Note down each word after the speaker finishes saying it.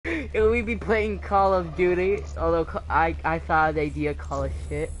We'd be playing Call of Duty, although I thought the idea Call of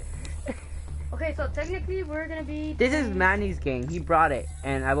shit. Okay, so technically we're gonna be. This is Manny's game. He brought it,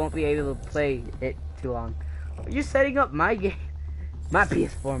 and I won't be able to play it too long. You're setting up my game, my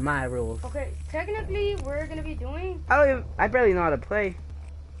PS4, my rules. Okay, technically we're gonna be doing. I barely know how to play.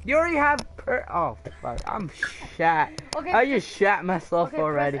 You already have oh fuck, I'm shat. Okay. I just shat myself Okay,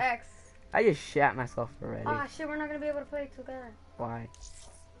 already. press X. I just shat myself already. Ah shit, we're not gonna be able to play together. Why?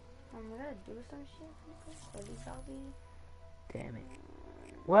 We gotta do some shit. At least I'll be. Damn it.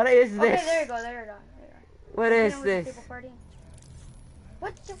 What is this? Okay, there you go, there you go. What is this?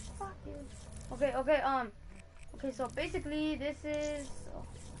 What the fuck, dude? Okay, okay, so basically this is. Oh,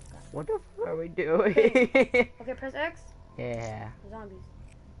 what the fuck are we doing? Okay, press X. Yeah. Zombies.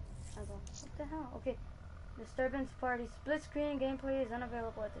 I go, what the hell? Okay. Disturbance party. Split screen gameplay is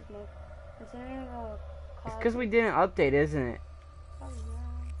unavailable at this moment. Continuing It's because we didn't update, isn't it? Oh,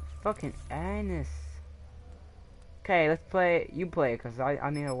 yeah. Fucking anus. Okay, let's play. You play it, because I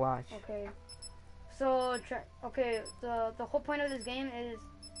need to watch. Okay. So, okay, the whole point of this game is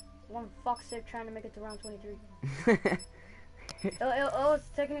one fuckstick trying to make it to round 23. it was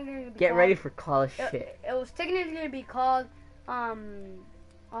technically going to be Get called, ready for Call of shit. It was technically going to be called,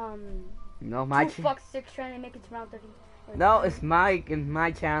 no, my two fucksticks trying to make it to round 30. No, it's my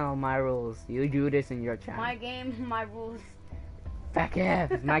channel, my rules. You do this in your channel. My game, my rules. Fuck yeah,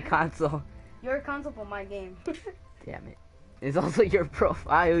 it's my console. Your console, but my game. Damn it. It's also your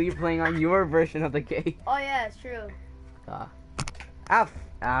profile. You're playing on your version of the game. Oh yeah, it's true. Ow. Ow.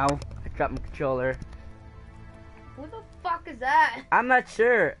 I dropped my controller. Who the fuck is that? I'm not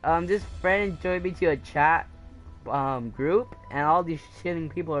sure. This friend joined me to a chat group, and all these shitting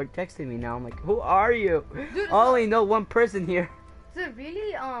people are texting me now. I'm like, who are you? Dude, I only know one person here. Dude,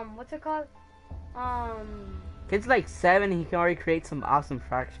 really? What's it called? Kid's like 7, he can already create some awesome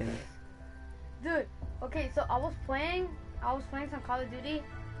fractions. Dude, okay, so I was playing some Call of Duty,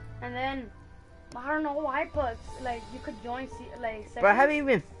 and then I don't know why, but like you could join But I haven't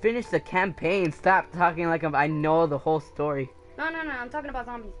even finished the campaign. Stop talking like I know the whole story. No, I'm talking about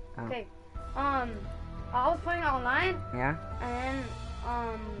zombies. Oh. Okay, I was playing online. Yeah. And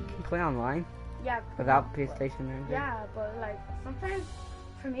then You can play online. Yeah. Without PlayStation or anything. Yeah, but like sometimes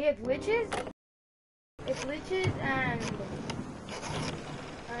for me it glitches. It glitches and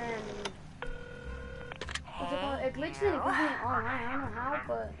what's it called? It glitches and it goes in online. I don't know how,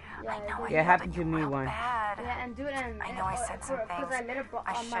 but yeah. Yeah, it happened to me once. Yeah, and dude, and I know I said some things I let it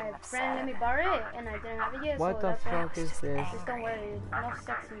I my shouldn't have friend let me said. borrow it, and I didn't have it yet. What so the that's why fuck is this? Just don't worry, no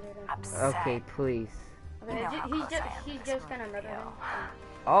sex needed. Okay, please. Okay, You know how close I am he's to just this kind of with you. another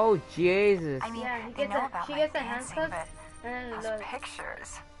Oh Jesus! I mean, Yeah, he they gets know a- about she my gets a hand dancing, cut, but and then those look.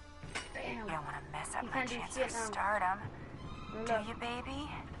 pictures, Damn. you don't want to mess up You my can't do chance shit of now. stardom. Do Look. you,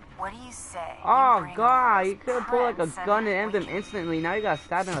 baby? What do you say? Oh You bring god, over you this could have pulled like a prince gun and end we them instantly. Now you got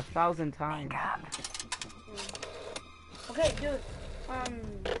stabbed him 1,000 times. make up. Okay, dude.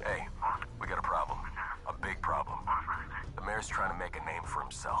 Hey, we got a problem. A big problem. The mayor's trying to make a name for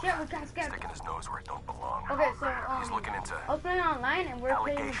himself. Shit, we got scared. Sticking his nose where it don't belong. Okay, so He's looking into I was playing online and we're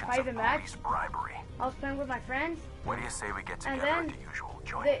playing a allegations of private match. police bribery. I was playing with my friends. What do you say we get And together then at the usual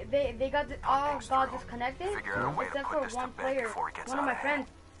joint? They got all things got through. disconnected Figure out a way to except put for this to one bed player, before it gets one of out my of friends.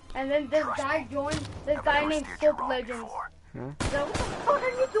 hand. And then this Trust guy me. joined. This I've guy never named steered you Soap wrong Legends. before. So what the fuck are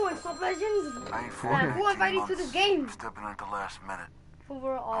you doing, Soap Legends? Man, who invited you to this game? Stepping at the last minute.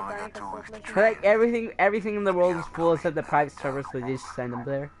 We're all Only dying got 2 for weeks Soap to Legends. But like everything in the world is full except the private server, so they just send them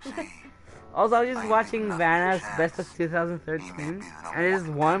there. Also, I was just watching Vanna's Best of 2013, and there's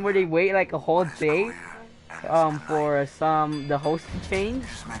one where they wait like a whole day, for the host to change,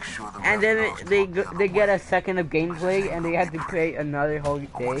 Just make sure the and then rest they knows they get a second of gameplay, and they have to play another whole day.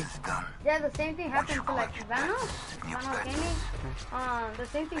 once it's done. Yeah, the same thing happened to like Vanos Gaming. The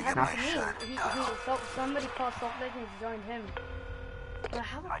same thing happened to me. Somebody called Soap Legends joined him. But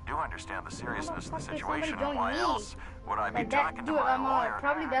how I do understand the seriousness of the fuck did situation. somebody Why join me? else would I be like talking that? to Dude, my lawyer?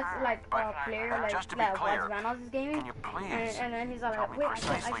 probably that's like a But, player like just to be that clear, watch Vanos gaming. Can you please And then he's all tell like, me wait, I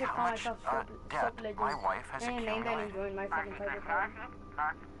precisely should how call much myself debt Soap Legends. my wife has And he named that and accumulated? joined my fucking private party.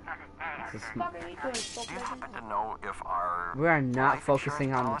 It's just- What the fuck are you doing, Soap Do you Legends? happen to know if our We are not life focusing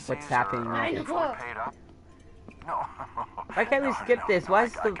insurance on what's policies happening are now. I know. fully paid up? No. Why can't we No, skip no, this? no, Why I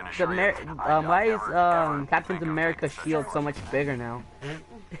is can assure you, why is never, Captain think of America's taking shield such a so much bigger now?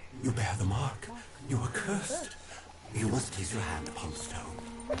 You bear the mark. You are cursed. You must place your hand upon the stone.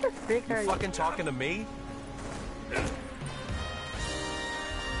 What the frick are you? Fucking talking to me?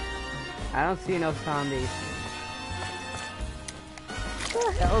 I don't see no zombies.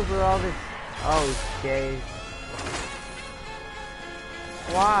 What the hell is with all this? Oh, jeez.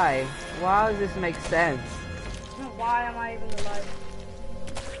 Why? Why does this make sense? Why am I even alive?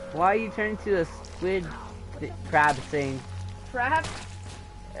 Why you turn into a squid crab thing? Crap?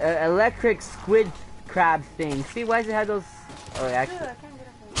 Electric squid crab thing. See, why does it have those? Oh, Dude, actually. I can't get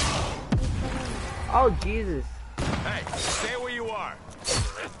up. Oh, Jesus. Hey, stay where you are.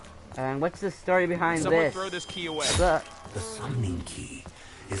 And what's the story behind Someone this? throw this key away. The The summoning key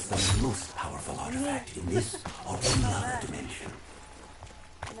is the most powerful artifact in this or any other dimension.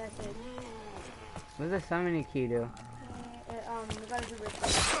 And that's it. what does the summoning key do? You gotta do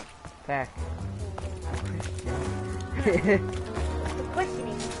ritual. Fact. The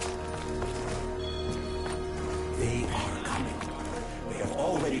questioning. They are coming. They have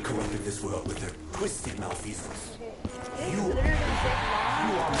already corrupted this world with their twisted malfeasance. Okay. You- It's literally gonna take long.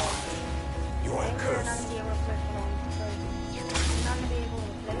 You are mine. You are And you're not cursed. gonna be able to play for long. So you're not gonna be able to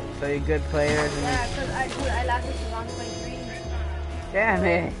play. So you're good players. And Yeah, because I lasted to round 23. damn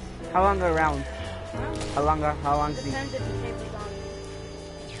it. How long a round? How long? How long? Depends if the tape is on.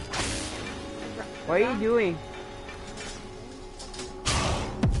 What are you doing?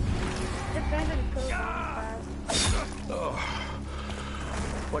 Depends if it goes on fast.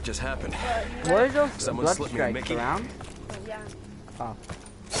 What just happened? But you What gotta, is those Someone blood slipped me a strikes Mickey. around? yeah. Oh,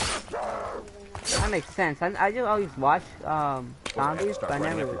 that makes sense. I just always watch zombies, but I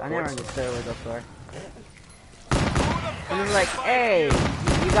never understood what those were. And it's like, hey,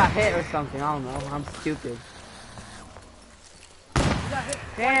 you got hit or something. I don't know. I'm stupid.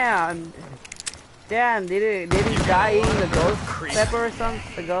 Damn. Damn, did he die eating the ghost pepper or something?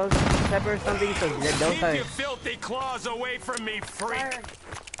 The ghost pepper or something? So those Keep are, your filthy claws away from me, freak.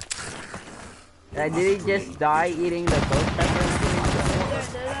 Fire. did he just die eating the ghost pepper or something?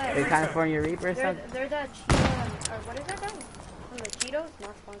 There's The California Reaper or something? there's that Cheeto, or what is that guy? From the Cheetos?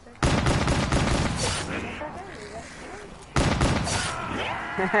 Not sponsored. What's that guy?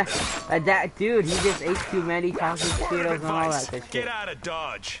 That dude, he just ate too many toxic Cheetos and all that good Get shit. out of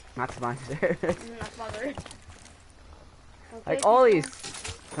Dodge. Not sponsored. Not sponsored. Like Okay, always,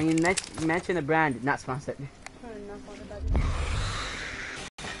 when you mention a brand, not sponsored. Not sponsored, but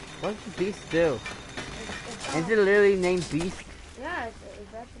What does Beast do? it's Is it literally named Beast? yeah,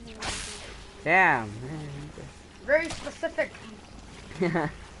 it's actually Damn. very specific.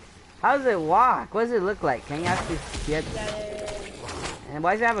 How does it walk? What does it look like? Can you actually see it? Yeah. And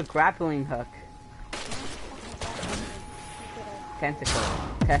why does it have a grappling hook? Tentacle.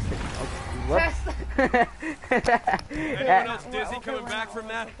 Testicle. Whoops. Anyone else dizzy coming back from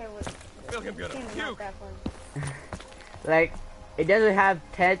that? Okay, wait. Feel him gonna Came not puke. that far. Like, it doesn't have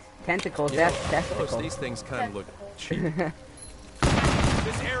tentacles, that's testicles. These things kind of look cheap.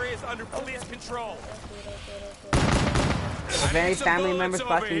 This area is under police control. If any family members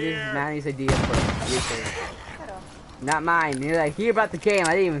watching this, Manny's idea for YouTube. Not mine. You're like, hear about the game.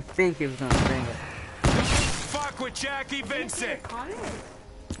 I didn't even think he was gonna bring it. Fuck with Jackie Vincent. Comments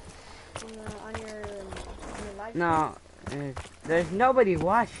on your live. No, there's nobody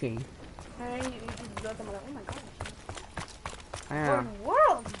watching. And then you just look and I'm like, oh my gosh. I What know. in the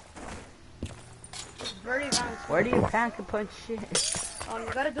world? It's very round. Where do you pack a punch shit? You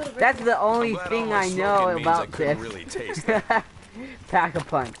gotta do the That's the only Glad all thing my I know smoking means I about couldn't this. really taste that. Pack a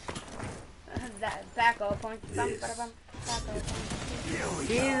punch. that back up punch. Back up punch.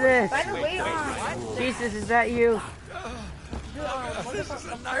 Jesus. By the way, Jesus, is that you? this is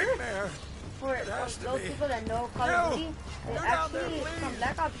a nightmare. For those people that know Call of Duty, they actually from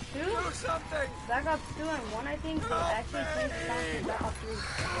Black Ops 2, Black Ops 2 and 1, I think, they actually changed the sound to Black Ops 3.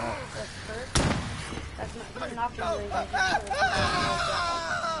 That's first. That's not an option really.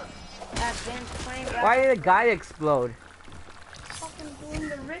 I've been playing Black Why did the guy explode? fucking doing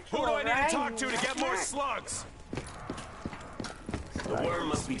the ritual, Who do I need right? to talk to get more slugs? The worm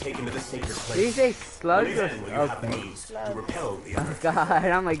must be taken to the sacred Did you place. say slugs Only or... then will you have the Okay. means to repel the Oh other. god,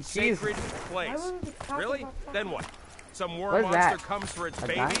 I'm like, jeez. Sacred Why place. would we be talking Really? about that? Then what? Some war What's monster that? comes for its A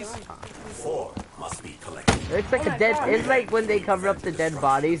guy? babies? Four must be collected. It's like Oh a my dead... God. It's like when they cover up the dead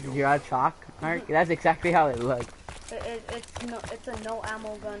bodies with your chalk mark. That's exactly how it looks. It's a no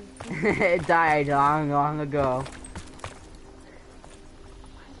ammo gun. It died long ago.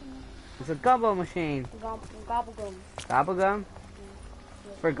 It's a gumbo machine. Gobble gum. Gobble gum?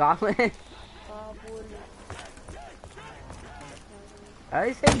 For goblin? Gobble. Are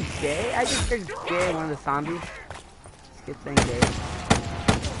they saying gay? I just heard gay, one of the zombies. Skip saying gay.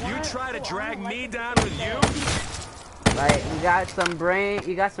 You try to drag me down with you? Like, you got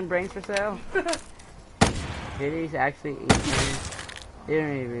some brains for sale? Diddy's actually 18. They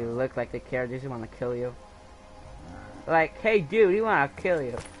don't even really look like they care, they just want to kill you. Like, hey dude, we want to kill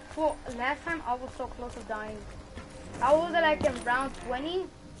you. Well, last time I was so close to dying. I was like in round 20.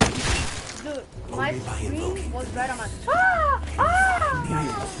 Dude, my screen was right on my. Ah!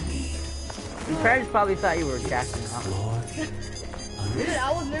 Ah! Your parents probably thought you were jacking off. Dude,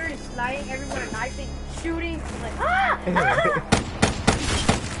 I was literally sliding everywhere, knifing, shooting, like ah! Ah!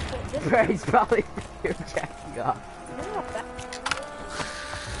 Your parents probably thought you were jacking off.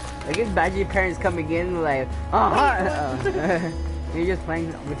 I guess imagine your parents coming in like, you're just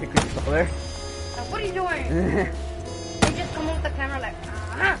playing with your controller. What are you doing? They just come over the camera like,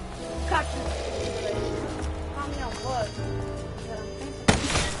 cut you. Call me on what?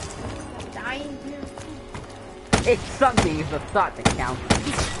 I'm dying here. It's something, it's a thought that counts.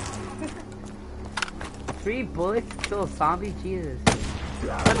 3 bullets to kill a zombie? Jesus. I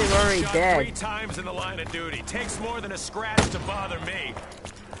thought they were already Shot dead. 3 times in the line of duty. Takes more than a scratch to bother me.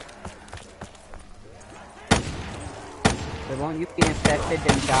 So won't you be infected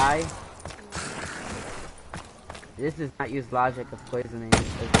and die? This does not use logic of poisoning. I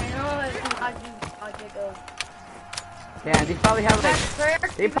know it's not logic of. Yeah, they probably have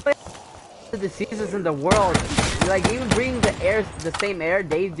like, they probably have the diseases in the world. Like even breathing the same air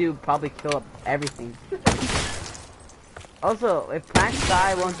they do probably kill up everything. Also, if plants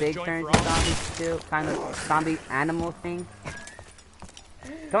die, won't they turn into zombies too? Kind of zombie animal thing.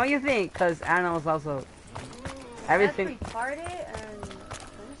 Don't you think? Because animals also everything. That's retarded and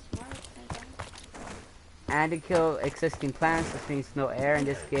smart. And to kill existing plants, which means no air in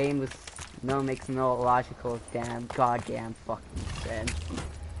this game, was makes no logical goddamn fucking sense.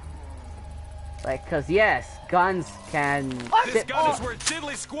 Like, cause yes, guns can. This gun is worth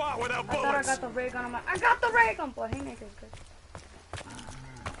diddly squat without bullets. I got the ray gun. I got the ray gun, boy. Hey, nigga.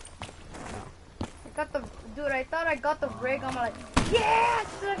 I got the dude. I thought I got the ray gun. I'm like, yeah,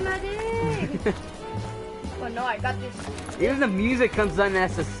 suck my dick. But no, I got this. Even the music comes on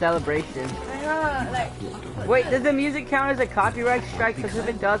as a celebration. I know, like. Wait, does the music count as a copyright strike? Because if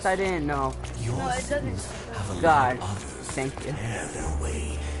it does, I didn't know. No, it doesn't. God, thank you.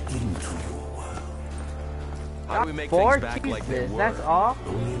 How do we make 4? things back like they Jesus, were? that's all?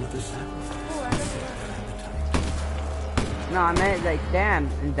 No, I meant like, damn,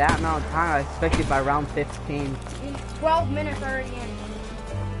 in that amount of time, especially by round 15. 12 minutes already in.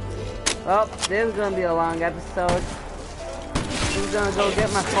 Well, this is gonna be a long episode. I'm gonna go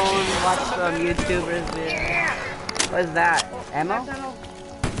get my phone and watch some YouTubers. What is that? Ammo?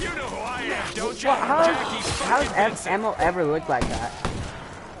 You know who I am, don't you? Well, how Jackie does fucking Vincent. ammo ever look like that?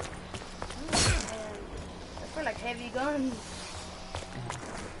 That's for like heavy guns.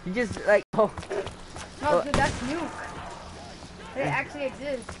 You just like, oh, No, dude, that's nuke. They actually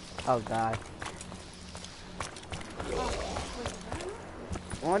exist. oh god.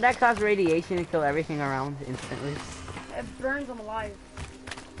 Won't that cause radiation to kill everything around instantly? It burns them alive.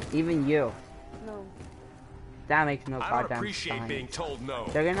 Even you. No. That makes no I don't goddamn appreciate sense. being told no.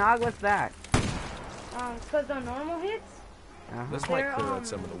 Juggernog, what's that? Because the normal hits, This They're, might clear out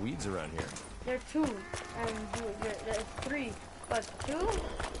some of the weeds around here. they're 2. And it's 3. But 2,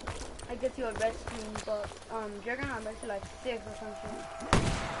 I get you a red screen. But Juggernaut makes you like 6 or something.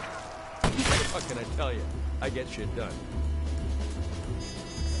 What can I tell you? I get shit done.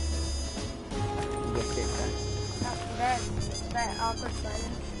 That awkward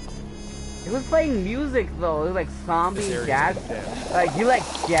silence. It was playing music though. It was like zombie This area's jazz. dead. Like you like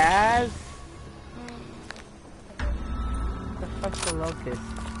jazz? What the fuck's the locust?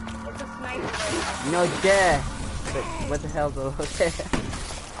 It's a sniper. No jazz. But what the hell's the locust?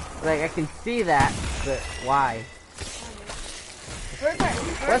 Like I can see that, but why? Where's that?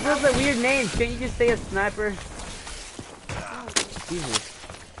 What's with the weird name? Can't you just say a sniper? Jesus.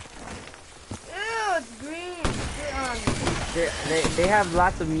 Ew, it's green. They have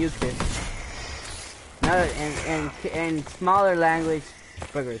lots of mucus. No, and smaller language,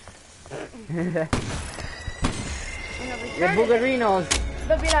 boogers. The boogerinos.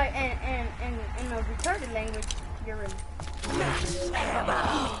 They'll be like, in a retarded language, you're in.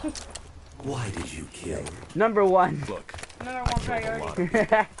 Why did you kill? Number 1. Look, Number 1 priority.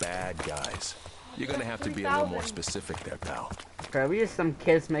 bad guys. You're gonna have to be a little more specific there, pal. Bro, we're just some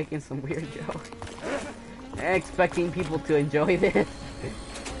kids making some weird jokes. And expecting people to enjoy this.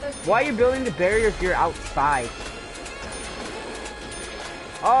 Why are you building the barrier if you're outside?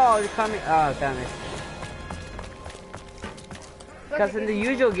 Oh, they're coming. Oh, damn it. Because in the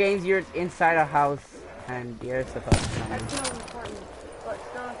usual games, you're inside a house and you're supposed to come in. That's not important. But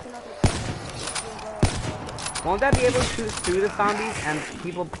still, it's another. Won't that be able to shoot through the zombies and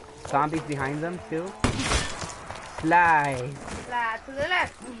zombies behind them too? Slide. Slide to the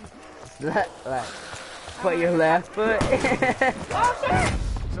left. Put your left foot. Oh shit!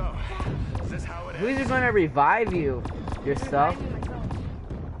 So, is this how it Who's gonna revive you? Yourself? Reviving myself.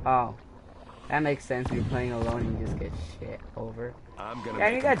 Oh. That makes sense. You're playing alone and you just get shit over. I'm gonna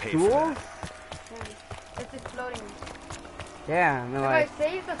Yeah, make you him got pay for duels? that. It's exploding. Yeah, I mean, If like... I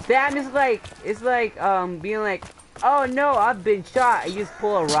save the Damn, it's like, being like, oh no, I've been shot. And you just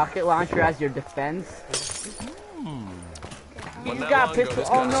pull a rocket launcher as your defense. You Well, just not got long ago, pissed. this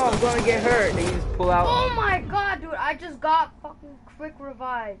Oh kind of no, I'm stuff- gonna get hurt. Then you just pull out. Oh my god, dude! I just got fucking quick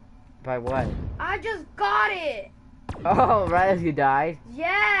revive. By what? I just got it. Oh, right as you died.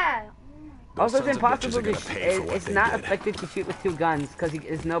 Yeah. Those Also, sons it's of bitches impossible are to. gonna pay for what It's they not did. effective to shoot with two guns because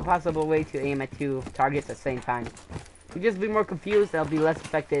there's no possible way to aim at two targets at the same time. You just be more confused. That'll be less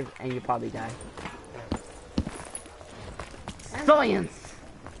effective, and you probably die. Science.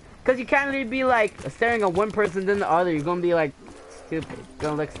 Because you can't really be like staring at one person then the other. You're gonna be like stupid. You're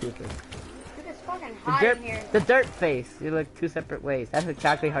gonna look stupid. Dude, it's fucking The hot dirt, in here. the dirt face. You look two separate ways. That's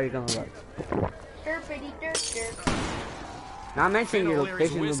exactly how you're gonna look. Derpity derp derp. Not mentioning your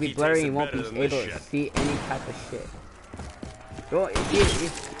O'Leary's location will be whiskey blurry tasted and won't be better than able this to shit. see any type of shit. Well,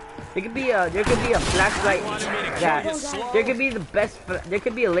 there could be a flashlight that there could be the best. There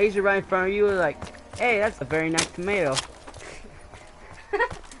could be a laser right in front of you, like, hey, that's a very nice tomato.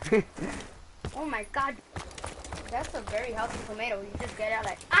 Oh my god. That's a very healthy tomato. You just get out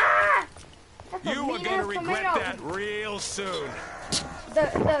like, ah! That's a You are mean gonna ass regret tomato. that real soon.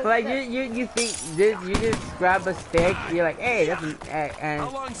 Like you think you just grab a stick, you're like, hey, that's and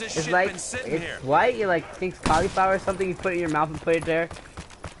How long's this it's shit like been sitting it's here? white. You like think it's cauliflower or something. You put it in your mouth and put it there,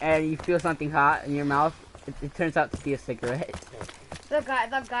 and you feel something hot in your mouth. It turns out to be a cigarette. The guys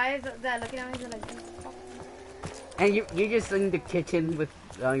that looking at me, they're like, And you're just in the kitchen with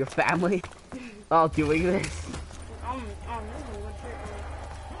your family, all doing this.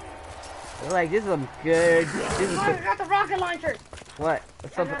 You're like, this is some good. This is oh, I got the rocket launcher. what?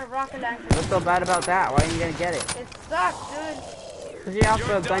 What's I so, got a rocket launcher. what's so bad about that? Why are you gonna get it? It sucks, dude. Because you're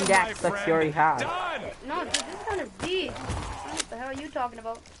also a gun done, that my sucks friend. you already have. Done. No, dude, this is kind of deep. What the hell are you talking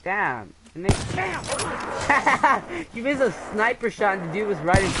about? Damn. It makes Damn. you missed a sniper shot and the dude was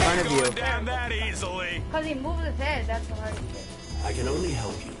right in front of Going you. down that easily. Because he moved his head. That's the hardest shit. I can only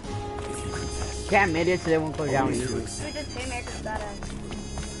help you if you confess. Damn idiots, they won't go down Only through easy. acceptance. Dude, this haymaker's badass.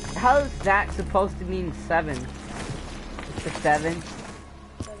 How is that supposed to mean 7? It's a 7?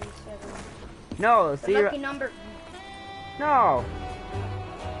 77. No, The see, lucky number. no.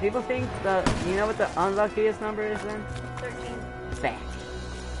 People think you know what the unluckiest number is then? 13. Bang.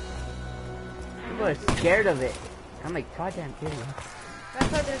 People are scared of it. I'm like, goddamn idiots.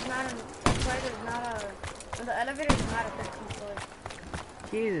 That's why there's not a. That's why there's not a. The elevator is not a 13th floor.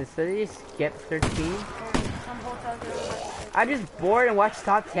 Jesus, so they just skip 13? And some hotels are. I'm just bored and watch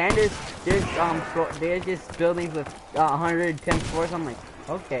top 10. There's just buildings with 110 floors. I'm like,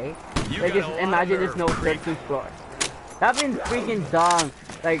 okay. You Like, got just a lot imagine of there's no nerve, freak. 13th floor. That means freaking dumb.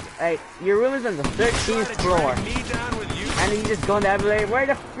 Like your room is on the 13th floor, Drag me down with you. and then you just go in the elevator. Where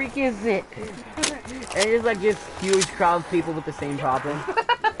the freak is it? And it's like this huge crowd of people with the same problem.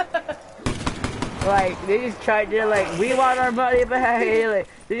 Like they're like, we want our money back. Like,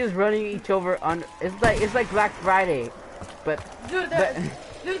 they're just running each over on. It's like Black Friday, but Dude,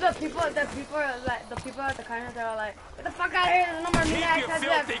 the people are like the people at the counter that are like, get the fuck out of here! There's no more Keep meat your access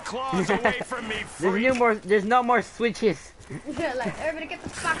filthy left. claws away from me, freak. there's no more switches. Like everybody get the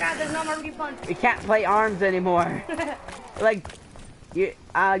fuck out! There's no more refunds. You can't play arms anymore. Like, you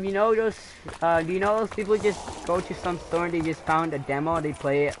know those, do you know those people just go to some store and they just found a demo and they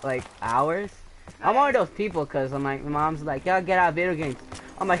play it like hours? I'm one of those people because I'm like, my mom's like, yeah, get out of video games.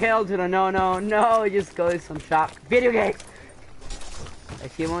 I'm like, hell to the no, just go to some shop, video games.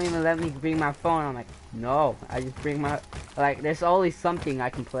 Like, she won't even let me bring my phone. I'm like, no, I just bring my, like, there's always something I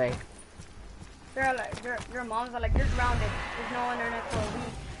can play. They're like, your moms are like, you're grounded. There's no internet for a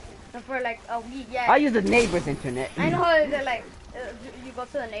week. And for like a week, yeah. I use the neighbor's internet. I know they're like, you go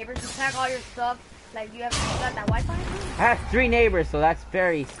to the neighbors, you pack all your stuff. Like you got that Wi-Fi. I have 3 neighbors, so that's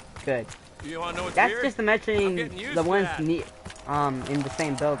very good. You wanna know what's That's weird? just I'm mentioning getting used the to ones that. in the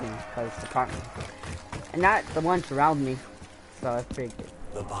same building, because it's apartments. And not the ones around me. So that's pretty good.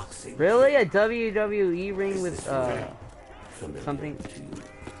 The boxing. Really? A WWE ring with Familiar something? to you.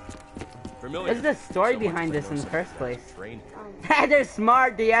 Familiar. What's the story Someone behind that this in knows the first place? Brain. They're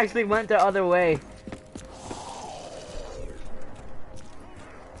smart. They actually went the other way.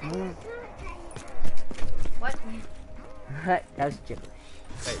 What? That was gibberish.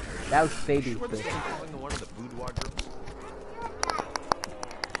 Hey, That was baby. where the Bush. stuff going to one of the boudoir girls?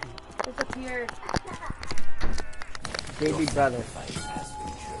 Disappeared. Baby brother.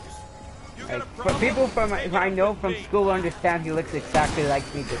 You got Like, a for problem? people from Take it I up know with from me. school understand he looks exactly like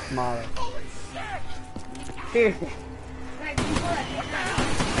me, just smaller. Seriously. Like, people that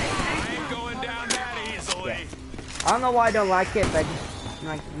I ain't going down that easily. I don't know why I don't like it, but I'm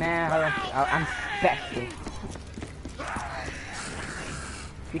like, man, I'm special.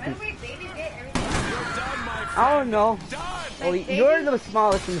 You can, When we babysit everything. You're done, my friend. I don't know. Done. Well, you're the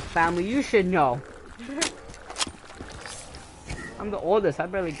smallest in the family. You should know. I'm the oldest. I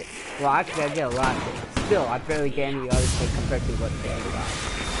barely get. Well, actually, I get a lot. But still, I barely get any other thing compared to what they got.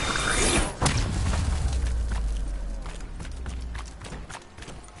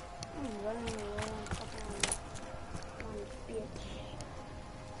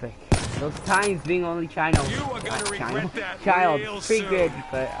 Those times being only child. You are gonna regret that Child, real pretty soon. good,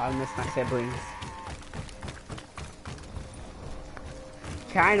 but I miss my siblings.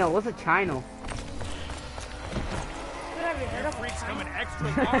 Chino, what's a chino? Dude, have you heard of a Freaks Chino? coming extra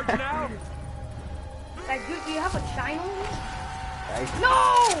large now. Like, dude, do you have a Chino? Guys, No!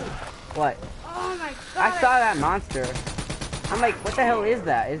 what? Oh my god. I saw that monster. I'm like, what the hell is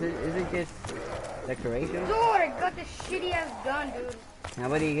that? Is it just decoration? Dude, I got this shitty ass gun, dude. Now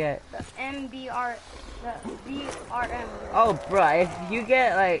what do you get? The MBR, the BRM. Oh, bruh, if you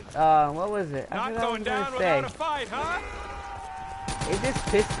get like, what was it? I Not forgot what I going was down gonna without a say. fight, huh? Is this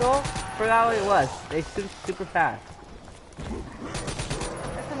pistol? Forgot what it was. They shoot super fast.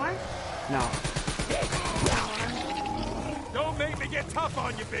 SMR? No. Don't make me get tough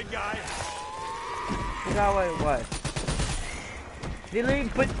on you, big guy. Forgot what it was. They literally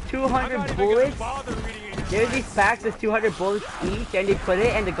put I'm 200 not even bullets. gonna bother reading in your There's mind. these packs with 200 bullets each, and they put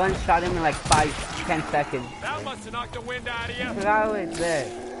it, and the gun shot him in like 5-10 seconds. That must have knocked the wind out of you. Forgot what it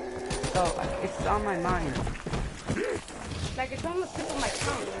said. So it's on my mind. Like, it's on the tip of my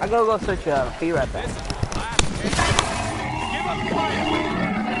tongue. I gotta go search be right back. Give up fire.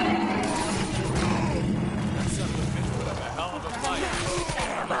 That son of a bitch put up a hell of a fight.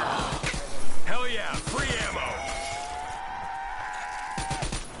 Hell yeah, free ammo.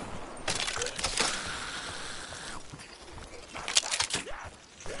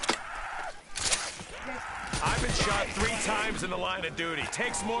 I've been shot 3 times in the line of duty.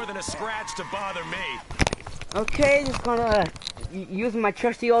 Takes more than a scratch to bother me. Okay, just gonna use my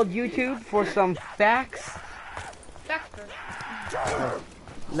trusty old YouTube for some facts. Factor.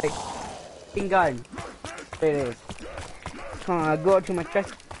 Like, ping gun. There it is. Go to my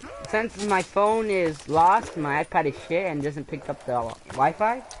trust. Since my phone is lost, my iPad is shit and doesn't pick up the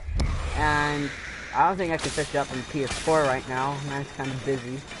Wi-Fi, and I don't think I can set it up on PS4 right now. Mine's kind of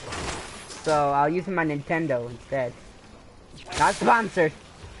busy, so I'll use my Nintendo instead. Not sponsored.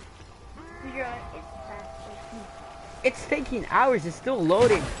 You're like, it's faster. It's taking hours. It's still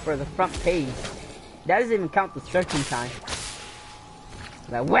loading for the front page. That doesn't even count the searching time.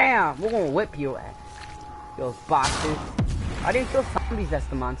 Like, wham! We're gonna whip your ass. Those boxes. I didn't kill zombies as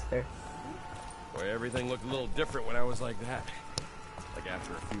the monster. Boy, everything looked a little different when I was like that. Like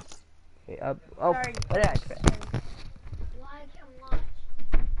after a few... Okay, oh, Sorry. what did I say?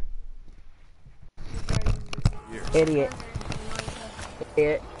 Idiot.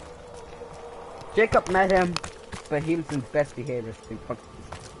 Idiot. Jacob met him, but he was in best behavior. Who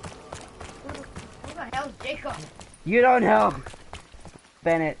the hell's Jacob? You don't know.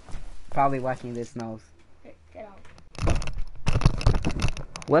 Bennett, probably watching this, knows. Get out.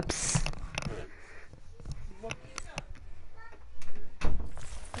 Whoops.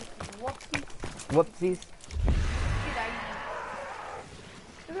 Whoopsie. Whoopsies.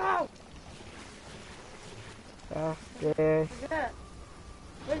 No! Upstairs. Where's it at?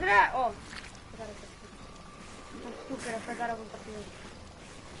 Where's it at? Oh. I'm stupid. I forgot I was up here.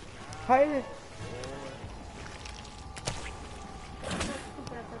 Hide it. I'm so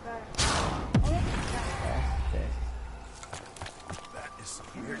stupid. I forgot. That is some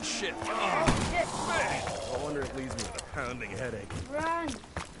weird shit. Oh, Oh, shit. man. I wonder it leaves me with a pounding headache. Run.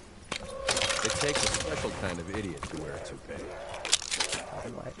 It takes a special kind of idiot to wear a toupee.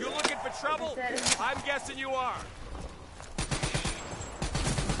 You looking for trouble? I'm guessing you are.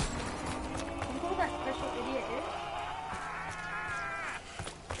 You know who that special idiot is?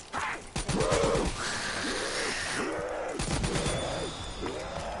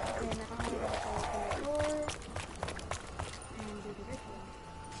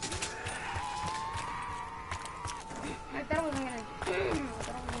 I thought I wasn't gonna do this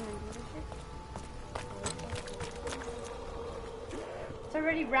shit. It's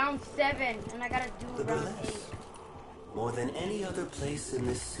already round 7, and I gotta do The round burlesque. 8. More than any other place in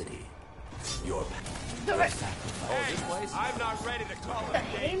this city, your The Hey, I'm not ready to call it a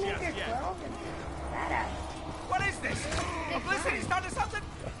day Haymaker just yet. 12 and badass. What is this? Publicity's done to something?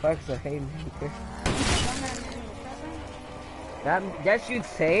 Fuck's a haymaker. That should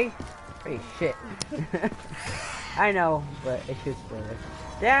say? Are Hey, shit. I know, but it's just better.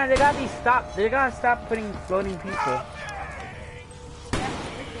 Damn, they gotta be stopped. They gotta stop putting floating people.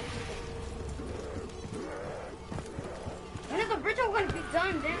 When is the bridge going to be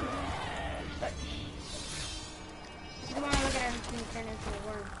done, damn? But you don't want to look at everything turn into a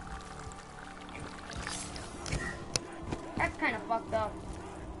worm. That's kind of fucked up.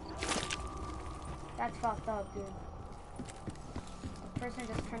 That's fucked up, dude. The person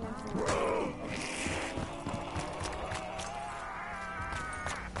just turned into a worm.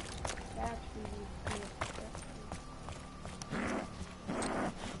 That's really kind of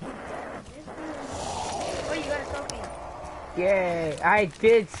oh, you got a selfie. Yay, I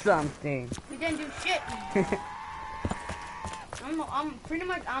did something. You didn't do shit. I'm pretty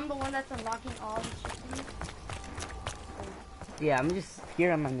much the one that's unlocking all the shit for you. Yeah, I'm just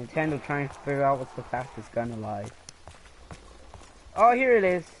here on my Nintendo trying to figure out what's the fastest gun alive. Oh, here it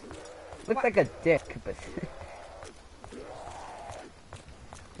is. Looks like a dick, but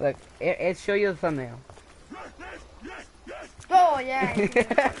look, it show you the thumbnail. Oh yeah.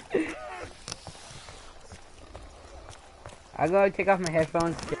 I'm gonna take off my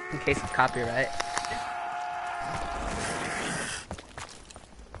headphones just in case of copyright.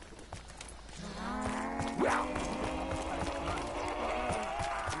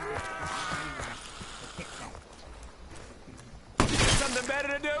 Something better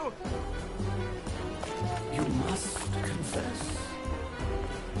to do? You must confess.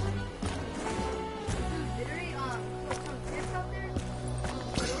 Literally, so some tips out there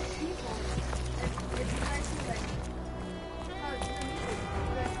for those people. It's actually like,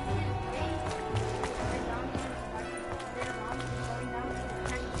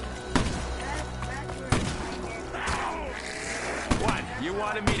 What? You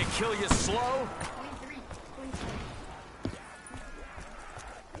wanted me to kill you slow? 23.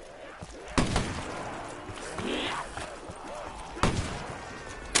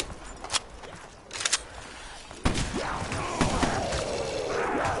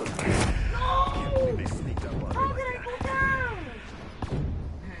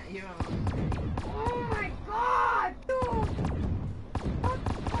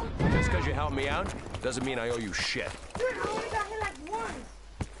 Just because you helped me out doesn't mean I owe you shit. Dude, I only got hit like once.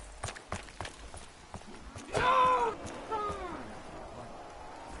 No!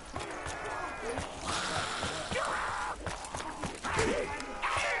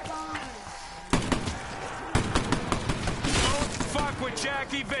 Don't fuck with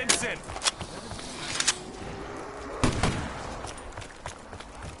Jackie Vincent!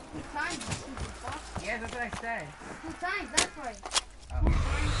 Two times, you stupid fuck. Yeah, that's what I said. 2 times, that's right. Oh.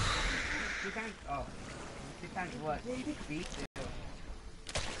 2 times? Oh. 2 times what? Beat?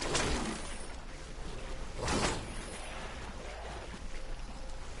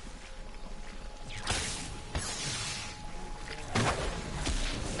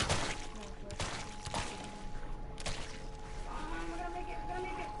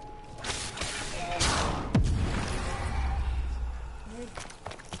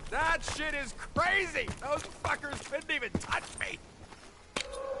 That shit is crazy! Those fuckers couldn't even touch me!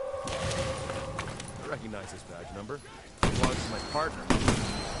 I recognize this badge number. It belongs to my partner.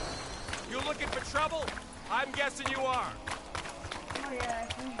 You looking for trouble? I'm guessing you are. Oh yeah,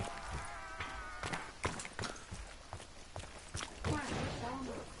 I see. Come on,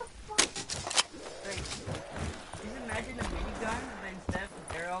 Just imagine a minigun, but instead of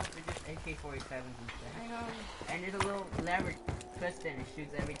arrows, they're just AK-47s instead. I know. And there's a little lever twist and it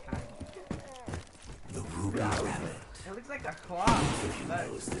shoots every time. The Ruby Rabbit. It looks like a claw. If he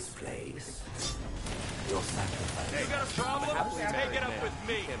knows this place, your sacrifice. Hey, you got a problem? Take it up with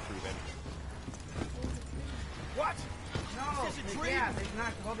me. Can't prove anything. What? No, Is this a dream? yeah, it's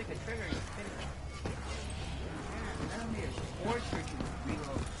not holding a trigger, you spin it. Yeah, that'll be a torture to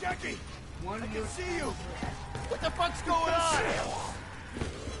reload. Jackie! One I can move- see you! What the fuck's going on?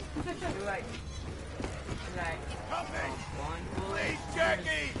 Do like, Help me! one bullet. Please,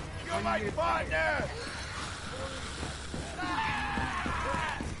 Jackie! You're my partner!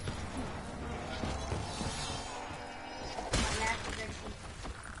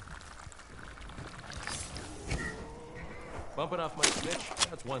 Bumping off my snitch?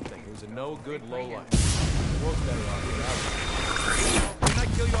 That's one thing. He was a no-good lowlife. The world's better off without him. Didn't I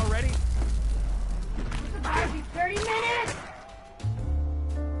kill you already? It's about to be 30 minutes!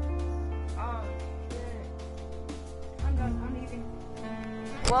 Oh, I'm done, I'm leaving.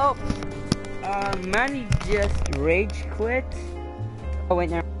 well, Manny just rage quit. Oh wait,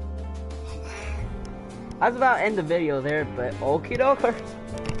 no. I was about to end the video there, but okie doke.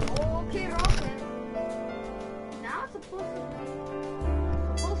 Okay, Rocket. Now it's supposed to be.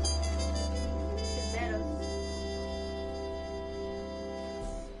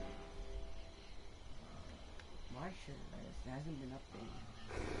 shit, it hasn't been updated.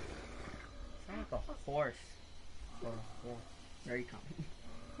 It's like a horse. Or a horse. Very common.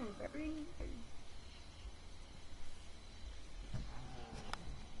 Very.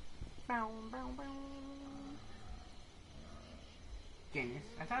 Bow, bow, bow. Genius.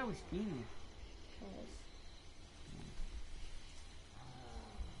 I thought it was genius.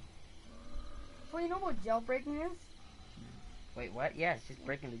 Well, you know what jailbreaking is? Wait, what? Yeah, it's just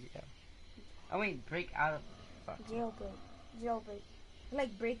breaking the jail. Oh wait, break out of... Fuck. Jailbreak.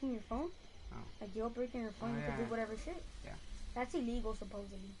 Like breaking your phone? Oh. Like jailbreaking your phone, you can do whatever shit. Yeah. That's illegal,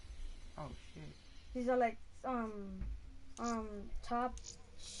 supposedly. Oh shit. These are like, top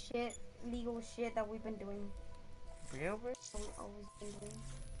shit, legal shit that we've been doing. Jailbreak? We've always been doing.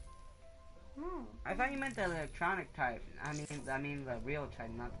 No. I thought you meant the electronic type. I mean the real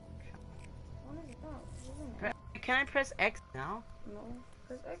type, not the What is that? Isn't it? Can I press X now? No.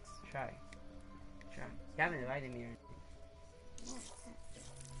 Press X? Try. You haven't invited me or anything.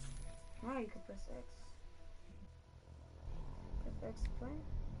 No, you can press X. Press X to play?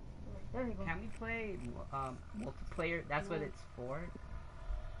 There you go. Can we play multiplayer? That's what it's for.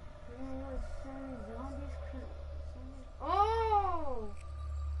 Oh!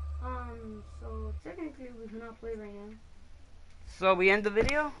 So technically we cannot play right now. So we end the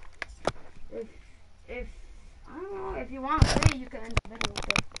video? If I don't know, if you want to play, you can end the video.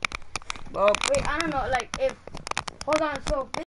 Well, Wait, I don't know, like if, hold on, so